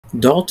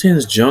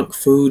Dalton's Junk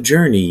Food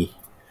Journey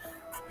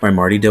by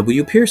Marty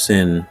W.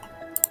 Pearson.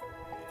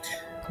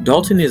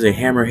 Dalton is a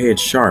hammerhead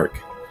shark.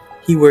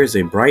 He wears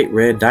a bright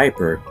red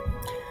diaper.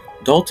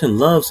 Dalton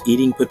loves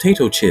eating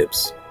potato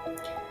chips.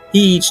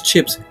 He eats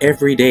chips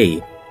every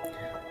day.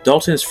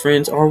 Dalton's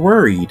friends are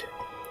worried.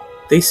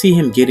 They see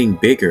him getting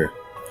bigger.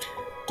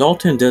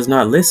 Dalton does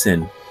not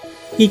listen.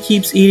 He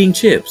keeps eating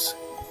chips.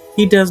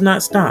 He does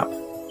not stop.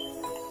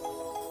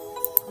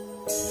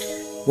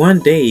 One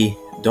day,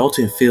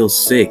 Dalton feels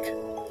sick.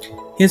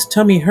 His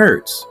tummy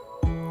hurts.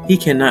 He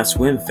cannot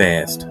swim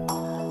fast.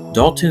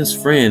 Dalton's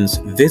friends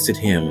visit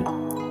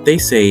him. They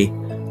say,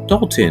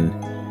 "Dalton,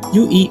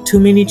 you eat too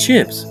many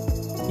chips.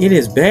 It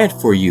is bad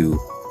for you."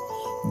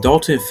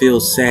 Dalton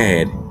feels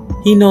sad.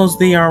 He knows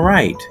they are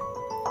right.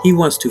 He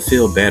wants to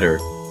feel better.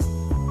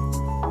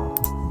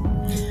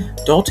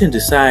 Dalton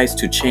decides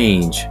to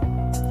change.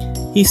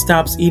 He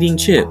stops eating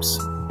chips.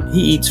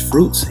 He eats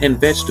fruits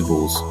and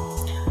vegetables.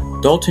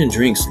 Dalton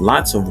drinks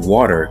lots of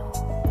water.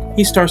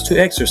 He starts to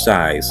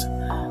exercise.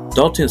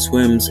 Dalton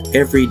swims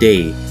every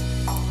day.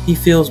 He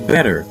feels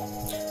better.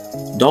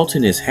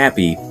 Dalton is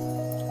happy.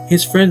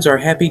 His friends are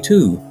happy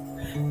too.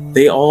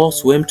 They all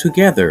swim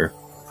together.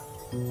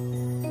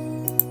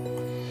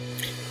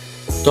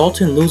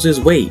 Dalton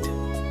loses weight.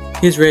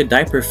 His red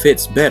diaper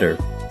fits better.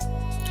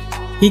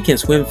 He can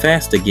swim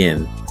fast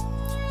again.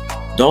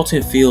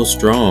 Dalton feels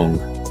strong.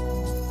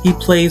 He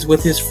plays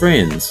with his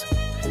friends.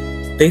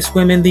 They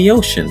swim in the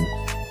ocean.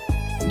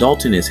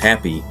 Dalton is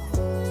happy.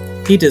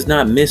 He does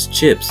not miss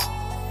chips.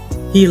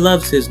 He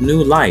loves his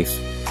new life.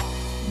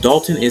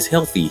 Dalton is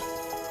healthy.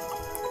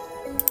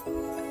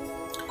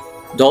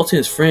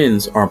 Dalton's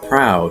friends are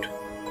proud.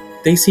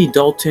 They see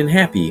Dalton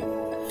happy.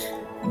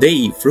 They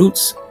eat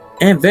fruits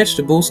and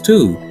vegetables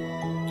too.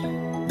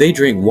 They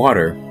drink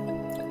water.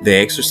 They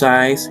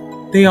exercise.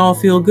 They all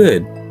feel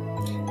good.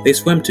 They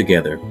swim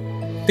together.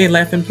 They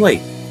laugh and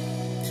play.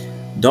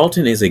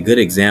 Dalton is a good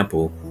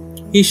example.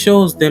 He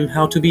shows them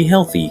how to be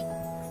healthy.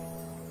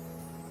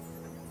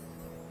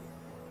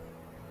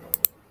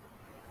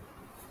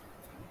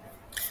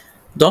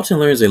 Dalton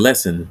learns a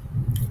lesson.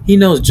 He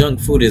knows junk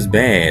food is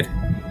bad.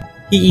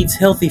 He eats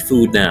healthy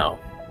food now.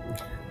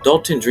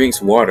 Dalton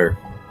drinks water.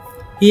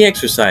 He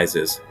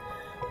exercises.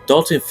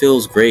 Dalton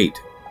feels great.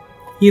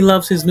 He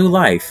loves his new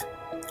life.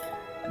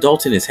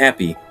 Dalton is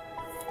happy.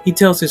 He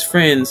tells his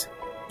friends,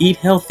 "Eat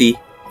healthy,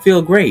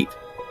 feel great."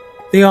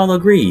 They all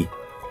agree.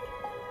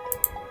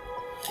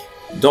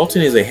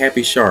 Dalton is a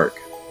happy shark.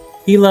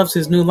 He loves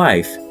his new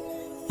life.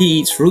 He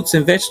eats fruits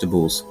and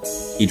vegetables.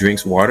 He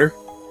drinks water.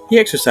 He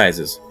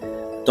exercises.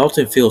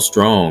 Dalton feels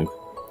strong.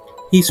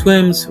 He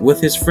swims with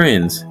his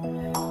friends.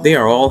 They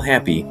are all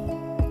happy.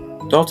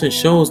 Dalton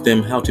shows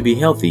them how to be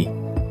healthy.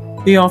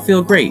 They all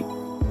feel great.